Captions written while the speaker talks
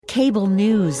Cable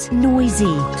news,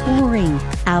 noisy, boring,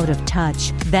 out of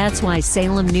touch. That's why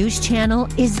Salem News Channel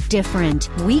is different.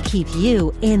 We keep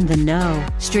you in the know.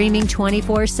 Streaming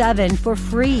 24/7 for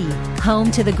free.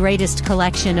 Home to the greatest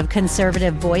collection of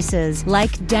conservative voices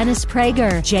like Dennis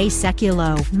Prager, Jay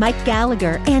Sekulow, Mike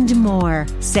Gallagher, and more.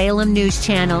 Salem News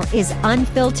Channel is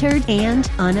unfiltered and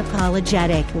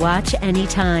unapologetic. Watch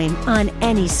anytime, on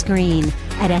any screen,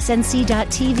 at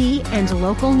snc.tv and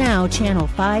Local Now Channel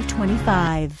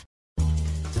 525.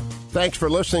 Thanks for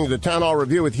listening to the Town Hall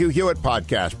Review with Hugh Hewitt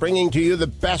podcast, bringing to you the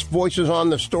best voices on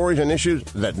the stories and issues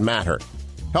that matter.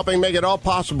 Helping make it all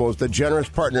possible is the generous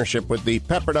partnership with the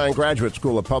Pepperdine Graduate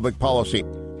School of Public Policy.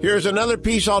 Here's another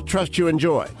piece I'll trust you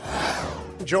enjoy.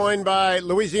 Joined by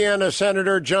Louisiana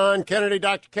Senator John Kennedy.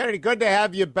 Dr. Kennedy, good to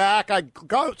have you back. I'm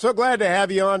so glad to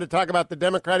have you on to talk about the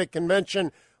Democratic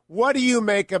Convention. What do you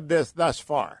make of this thus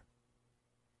far?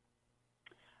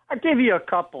 I'll give you a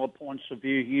couple of points of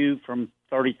view, Hugh, from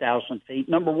 30,000 feet.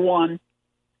 Number one,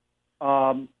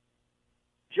 Joe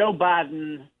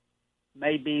Biden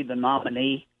may be the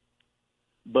nominee,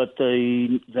 but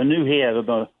the new head of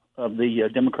the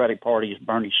Democratic Party is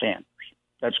Bernie Sanders.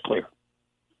 That's clear.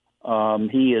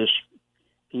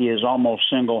 He is almost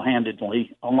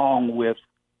single-handedly, along with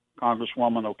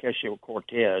Congresswoman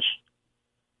Ocasio-Cortez,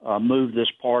 moved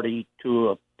this party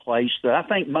to a place that I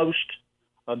think most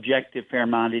objective,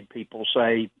 fair-minded people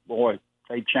say, boy,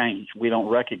 they've changed. We don't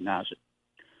recognize it.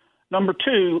 Number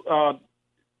two,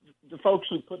 the folks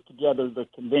who put together the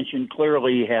convention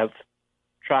clearly have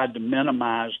tried to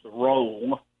minimize the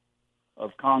role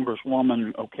of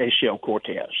Congresswoman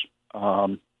Ocasio-Cortez.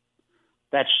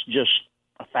 That's just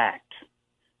a fact.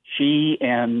 She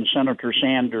and Senator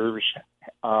Sanders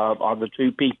are the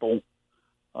two people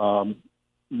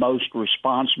most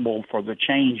responsible for the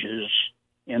changes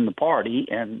in the party,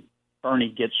 and Bernie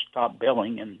gets top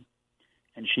billing, and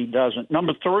she doesn't.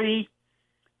 Number three,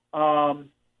 not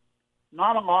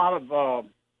a lot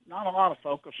of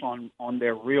focus on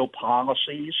their real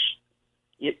policies.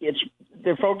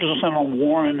 They're focusing on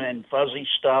Warren and fuzzy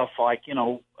stuff like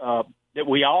that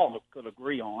we all could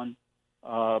agree on.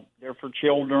 They're for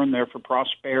children, they're for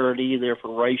prosperity, they're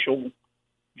for racial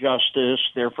justice,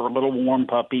 they're for little warm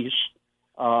puppies.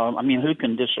 Who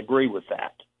can disagree with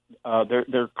that?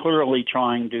 They're clearly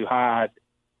trying to hide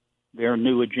their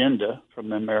new agenda from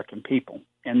the American people,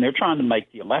 and they're trying to make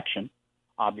the election,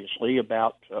 obviously,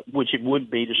 about which it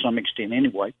would be to some extent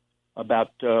anyway,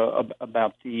 about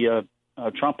the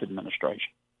Trump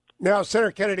administration. Now,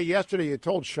 Senator Kennedy, yesterday you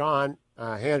told Sean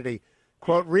Hannity,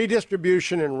 quote,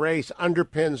 redistribution and race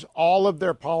underpins all of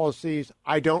their policies.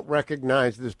 I don't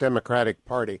recognize this Democratic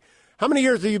Party. How many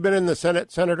years have you been in the Senate,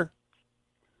 Senator?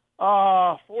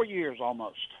 4 years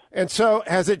almost. And so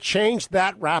has it changed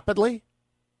that rapidly?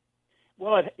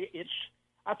 Well,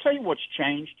 I'll tell you what's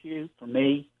changed, Hugh, for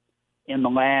me in the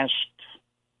last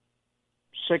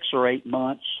 6 or 8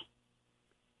 months.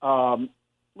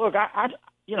 Look,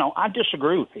 I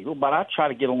disagree with people, but I try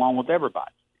to get along with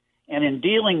everybody. And in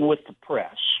dealing with the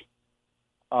press,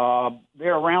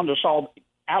 they're around us all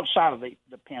outside of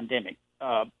the pandemic.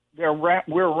 We're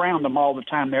around them all the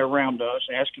time. They're around us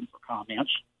asking for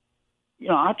comments.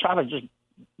 I try to just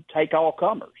take all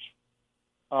comers.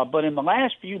 But in the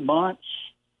last few months,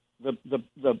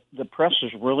 the press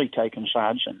has really taken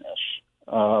sides in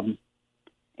this.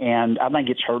 And I think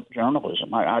it's hurt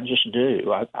journalism. I just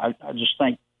do. I just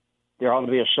think there ought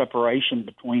to be a separation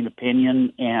between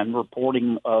opinion and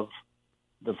reporting of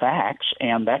the facts,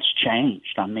 and that's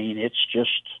changed. It's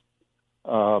just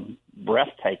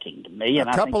breathtaking to me. And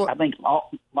I think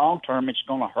long term it's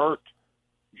going to hurt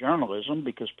journalism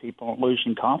because people are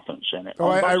losing confidence in it.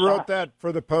 I wrote that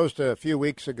for the Post a few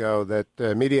weeks ago, that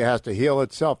media has to heal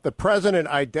itself. The president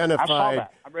identified... I saw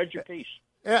that. I read your piece.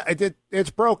 Yeah,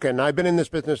 it's broken. I've been in this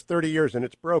business 30 years, and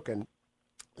it's broken.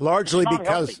 Largely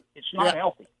because... It's not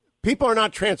healthy. People are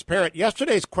not transparent.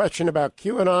 Yesterday's question about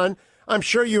QAnon, I'm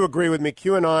sure you agree with me,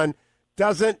 QAnon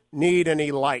doesn't need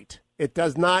any light. It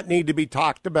does not need to be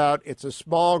talked about. It's a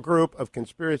small group of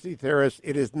conspiracy theorists.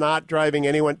 It is not driving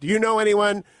anyone. Do you know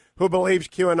anyone who believes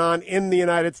QAnon in the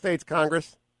United States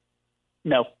Congress?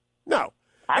 No.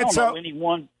 I don't know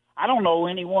anyone. I don't know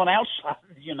anyone outside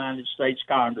the United States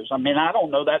Congress. I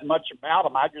don't know that much about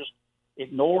them. I just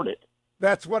ignored it.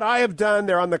 That's what I have done.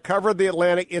 They're on the cover of the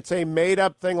Atlantic. It's a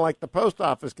made-up thing like the post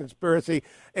office conspiracy.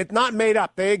 It's not made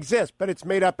up. They exist, but it's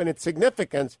made up in its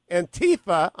significance.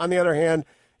 Antifa, on the other hand,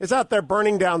 is out there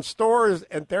burning down stores,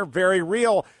 and they're very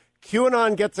real.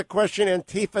 QAnon gets a question,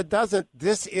 Antifa doesn't.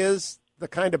 This is the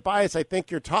kind of bias I think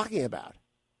you're talking about.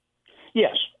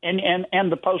 Yes,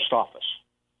 and the post office.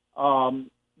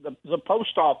 The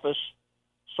post office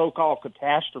so-called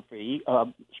catastrophe,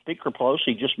 Speaker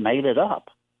Pelosi just made it up.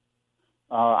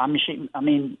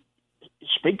 The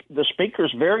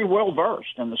speaker's very well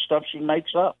versed in the stuff she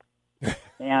makes up,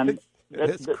 and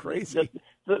it's crazy.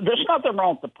 There's nothing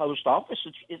wrong with the post office.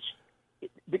 It's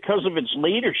because of its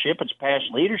leadership, its past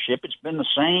leadership. It's been the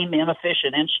same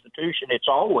inefficient institution it's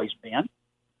always been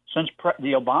since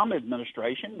the Obama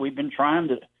administration. We've been trying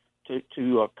to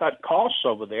cut costs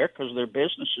over there because their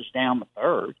business is down a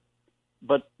third.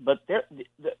 But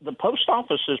the post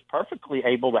office is perfectly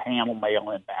able to handle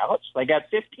mail-in ballots. They got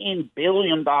 $15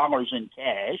 billion in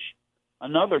cash,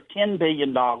 another $10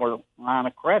 billion line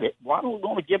of credit. Why are we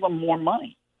going to give them more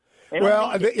money?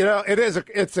 Well,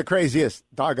 it's the craziest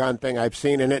doggone thing I've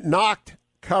seen, and it knocked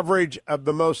coverage of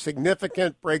the most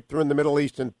significant breakthrough in the Middle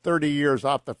East in 30 years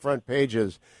off the front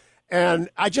pages.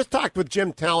 And I just talked with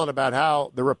Jim Talent about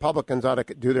how the Republicans ought to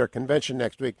do their convention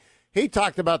next week. He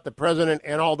talked about the president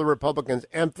and all the Republicans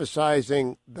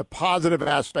emphasizing the positive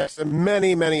aspects and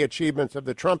many, many achievements of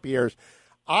the Trump years.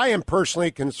 I am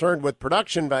personally concerned with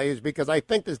production values because I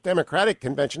think this Democratic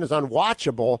convention is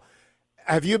unwatchable.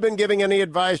 Have you been giving any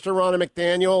advice to Ronna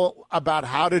McDaniel about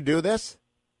how to do this?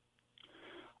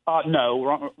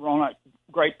 No, Ronna,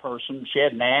 great person. She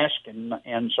hadn't asked, and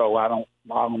so I don't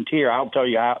volunteer. I'll tell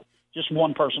you just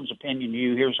one person's opinion.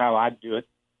 Here's how I'd do it.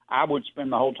 I would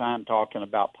spend the whole time talking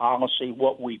about policy,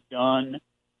 what we've done,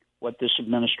 what this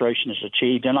administration has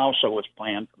achieved, and also its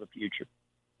plan for the future,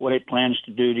 what it plans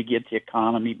to do to get the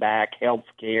economy back, health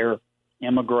care,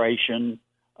 immigration,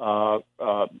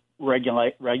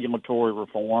 regulatory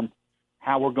reform,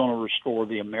 how we're going to restore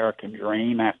the American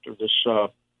dream after this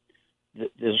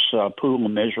pool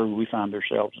of misery we find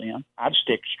ourselves in. I'd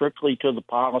stick strictly to the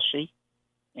policy,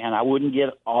 and I wouldn't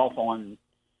get off on,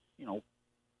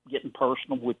 getting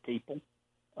personal with people.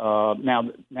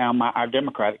 Now, our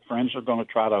Democratic friends are going to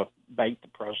try to bait the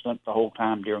president the whole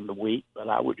time during the week, but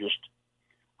I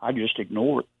just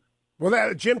ignore it.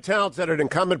 Well, Jim Talent said an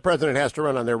incumbent president has to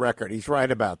run on their record. He's right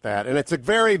about that. And it's a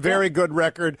very, very good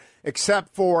record,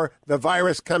 except for the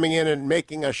virus coming in and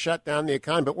making us shut down the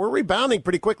economy. But we're rebounding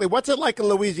pretty quickly. What's it like in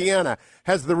Louisiana?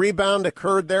 Has the rebound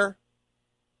occurred there?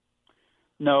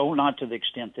 No, not to the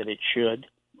extent that it should.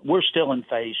 We're still in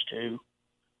phase 2.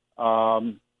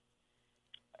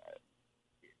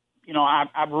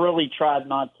 I've really tried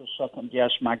not to second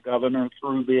guess my governor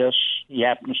through this. He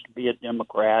happens to be a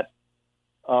Democrat.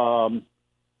 We're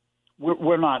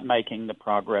not making the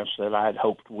progress that I'd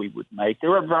hoped we would make. There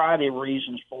are a variety of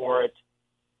reasons for it.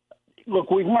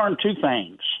 Look, we've learned two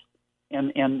things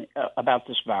about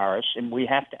this virus, and we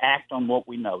have to act on what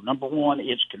we know. Number one,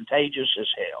 it's contagious as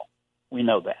hell. We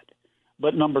know that.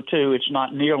 But number two, it's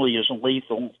not nearly as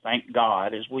lethal, thank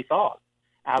God, as we thought.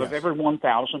 Out of every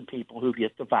 1,000 people who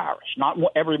get the virus, not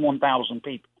every 1,000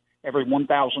 people, every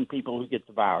 1,000 people who get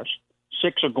the virus,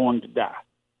 6 are going to die.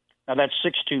 Now, that's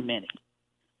 6 too many.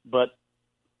 But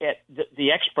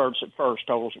the experts at first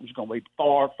told us it was going to be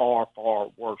far, far, far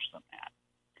worse than that.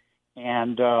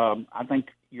 And I think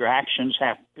your actions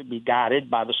have to be guided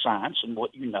by the science and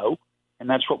what you know, and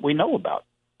that's what we know about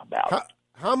it.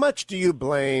 How much do you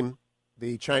blame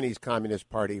the Chinese Communist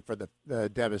Party for the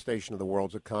devastation of the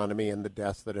world's economy and the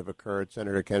deaths that have occurred,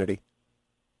 Senator Kennedy?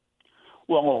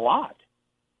 Well, a lot.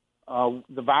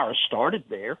 The virus started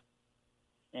there,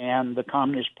 and the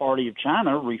Communist Party of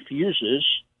China refuses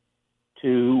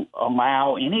to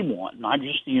allow anyone, not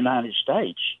just the United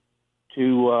States,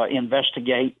 to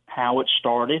investigate how it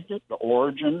started, the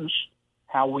origins,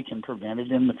 how we can prevent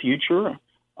it in the future.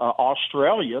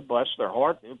 Australia, bless their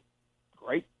heart, they're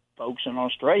great folks in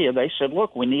Australia. They said,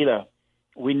 look, we need a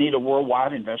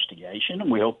worldwide investigation,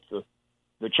 and we hope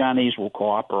the Chinese will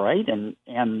cooperate. And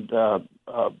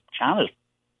China's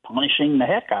punishing the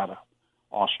heck out of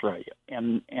Australia.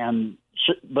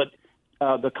 But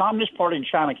the Communist Party in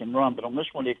China can run, but on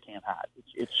this one it can't hide.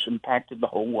 It's impacted the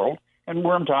whole world, and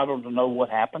we're entitled to know what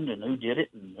happened and who did it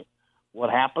and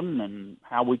what happened and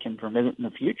how we can prevent it in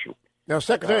the future. Now,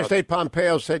 Secretary of State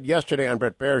Pompeo said yesterday on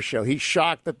Brett Baer's show he's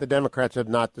shocked that the Democrats have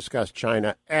not discussed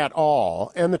China at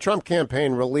all. And the Trump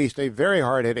campaign released a very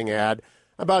hard-hitting ad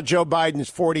about Joe Biden's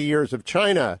 40 years of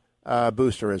China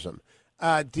boosterism.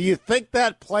 Do you think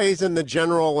that plays in the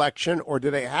general election, or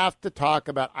do they have to talk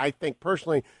about, I think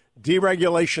personally,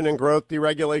 deregulation and growth,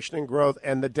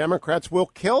 and the Democrats will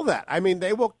kill that? I mean,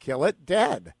 they will kill it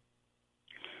dead.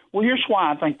 Well, here's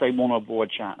why I think they want to avoid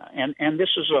China. And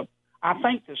I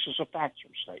think this is a factual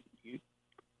statement.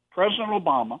 President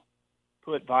Obama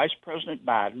put Vice President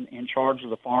Biden in charge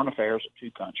of the foreign affairs of 2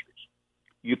 countries,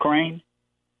 Ukraine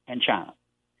and China.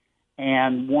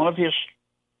 And one of his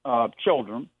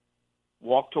children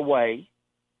walked away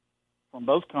from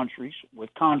both countries with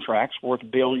contracts worth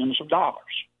billions of dollars.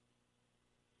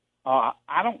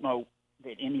 I don't know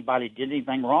that anybody did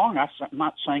anything wrong. I'm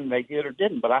not saying they did or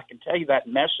didn't, but I can tell you that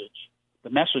message, the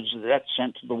message that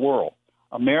sent to the world.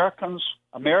 America's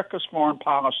foreign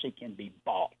policy can be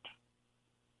bought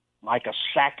like a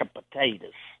sack of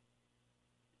potatoes.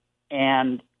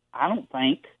 And I don't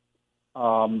think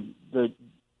the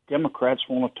Democrats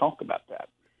want to talk about that.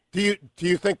 Do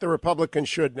you think the Republicans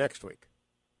should next week?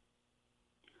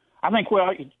 I think,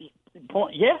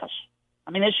 yes.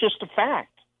 I mean, it's just a fact.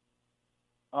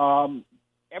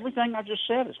 Everything I just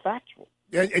said is factual.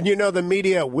 And you know the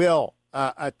media will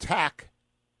attack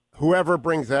whoever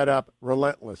brings that up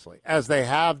relentlessly, as they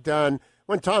have done.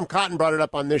 When Tom Cotton brought it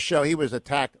up on this show, he was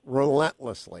attacked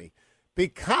relentlessly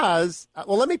because,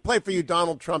 let me play for you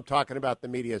Donald Trump talking about the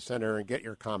media center and get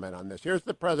your comment on this. Here's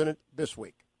the president this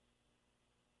week.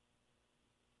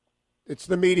 It's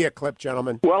the media clip,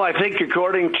 gentlemen. Well, I think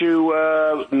according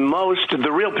to most,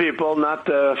 the real people, not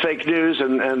the fake news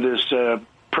and this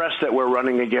press that we're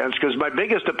running against, because my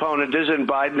biggest opponent isn't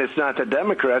Biden, it's not the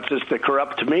Democrats, it's the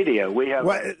corrupt media. We have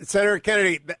Senator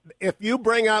Kennedy, if you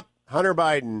bring up Hunter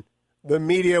Biden, the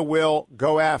media will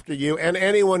go after you and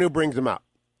anyone who brings him up.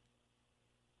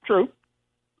 True.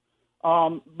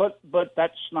 But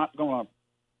that's not going to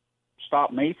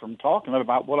stop me from talking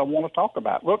about what I want to talk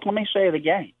about. Look, let me say it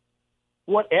again.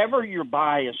 Whatever your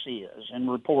bias is in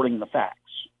reporting the facts,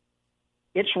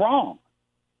 it's wrong.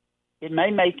 It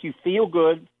may make you feel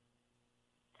good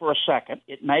for a second.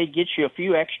 It may get you a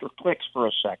few extra clicks for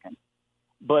a second.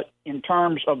 But in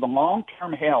terms of the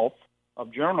long-term health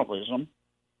of journalism,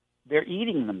 they're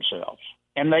eating themselves.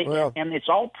 And and it's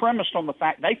all premised on the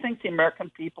fact they think the American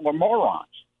people are morons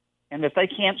and that they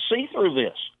can't see through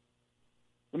this.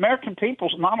 The American people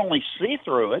not only see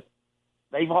through it,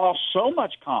 they've lost so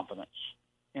much confidence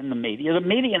in the media. The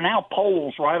media now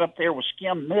polls right up there with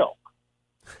skim milk.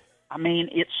 I mean,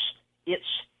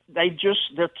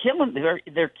 they're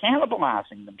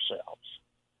cannibalizing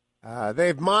themselves.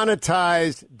 They've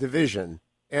monetized division,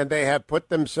 and they have put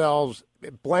themselves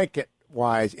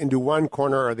blanket-wise into one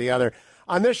corner or the other.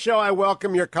 On this show, I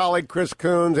welcome your colleague Chris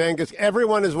Coons, Angus.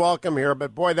 Everyone is welcome here,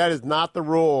 but boy, that is not the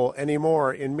rule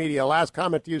anymore in media. Last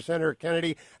comment to you, Senator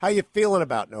Kennedy. How you feeling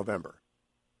about November?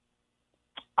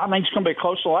 I think it's going to be a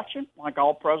close election, like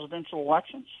all presidential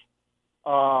elections.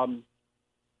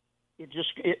 This is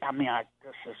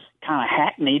kind of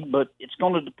hackneyed, but it's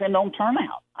going to depend on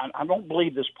turnout. I don't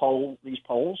believe these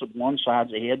polls of one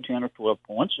side's ahead 10 or 12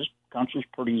 points. This country's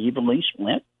pretty evenly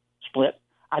split.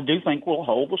 I do think we'll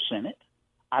hold the Senate.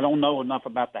 I don't know enough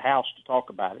about the House to talk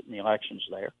about it in the elections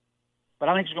there. But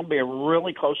I think it's going to be a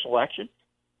really close election,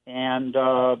 and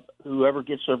whoever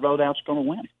gets their vote out is going to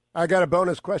win. I got a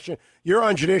bonus question. You're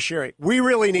on Judiciary. We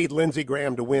really need Lindsey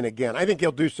Graham to win again. I think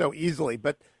he'll do so easily,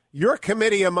 but your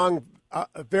committee, among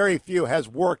very few, has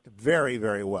worked very,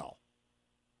 very well.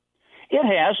 It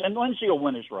has, and Lindsey will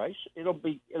win his race. It'll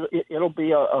be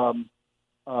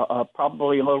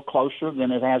probably a little closer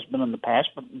than it has been in the past,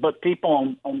 but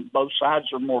people on both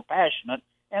sides are more passionate,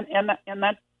 and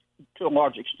that to a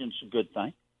large extent is a good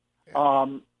thing.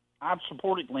 Yeah. I've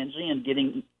supported Lindsey in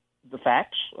getting the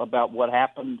facts about what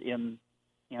happened in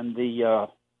the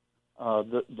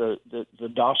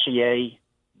dossier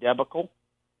debacle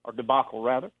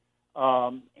rather,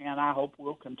 and I hope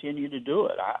we'll continue to do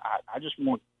it. I just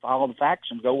want to follow the facts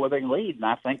and go where they lead, and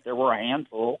I think there were a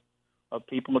handful of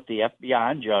people at the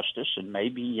FBI and Justice and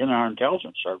maybe in our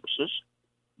intelligence services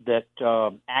that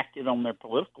acted on their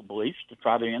political beliefs to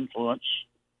try to influence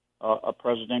a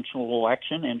presidential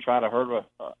election and try to hurt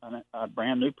a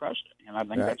brand new president. And I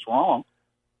think that's wrong,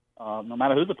 no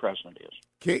matter who the president is.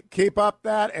 Keep up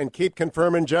that and keep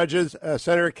confirming judges.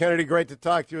 Senator Kennedy, great to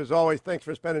talk to you as always. Thanks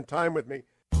for spending time with me.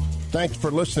 Thanks for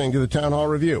listening to the Town Hall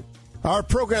Review. Our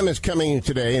program is coming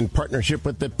today in partnership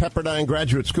with the Pepperdine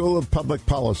Graduate School of Public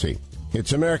Policy.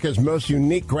 It's America's most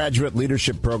unique graduate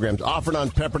leadership programs offered on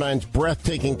Pepperdine's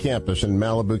breathtaking campus in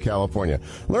Malibu, California.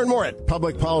 Learn more at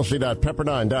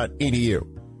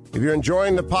publicpolicy.pepperdine.edu. If you're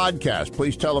enjoying the podcast,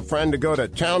 please tell a friend to go to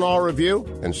Town Hall Review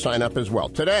and sign up as well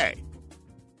today.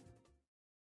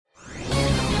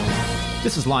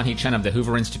 This is Lanhee Chen of the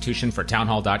Hoover Institution for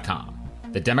townhall.com.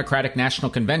 The Democratic National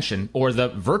Convention, or the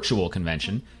virtual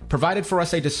convention, provided for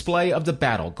us a display of the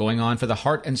battle going on for the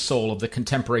heart and soul of the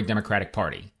contemporary Democratic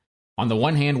Party. On the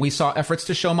one hand, we saw efforts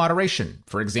to show moderation,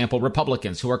 for example,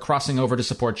 Republicans who are crossing over to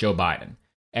support Joe Biden.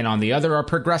 And on the other are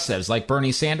progressives like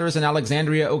Bernie Sanders and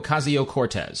Alexandria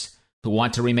Ocasio-Cortez, who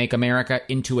want to remake America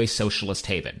into a socialist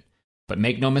haven. But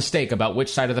make no mistake about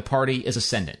which side of the party is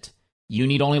ascendant. You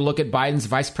need only look at Biden's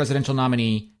vice presidential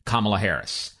nominee, Kamala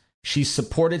Harris. She's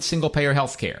supported single-payer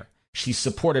health care. She's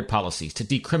supported policies to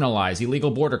decriminalize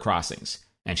illegal border crossings.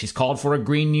 And she's called for a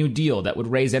Green New Deal that would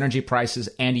raise energy prices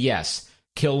and, yes,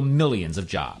 kill millions of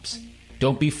jobs.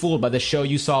 Don't be fooled by the show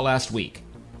you saw last week.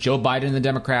 Joe Biden and the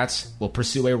Democrats will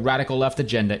pursue a radical left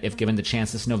agenda if given the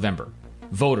chance this November.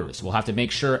 Voters will have to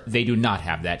make sure they do not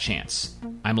have that chance.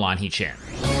 I'm Lanhee Chen.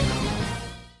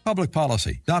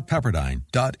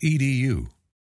 Publicpolicy.pepperdine.edu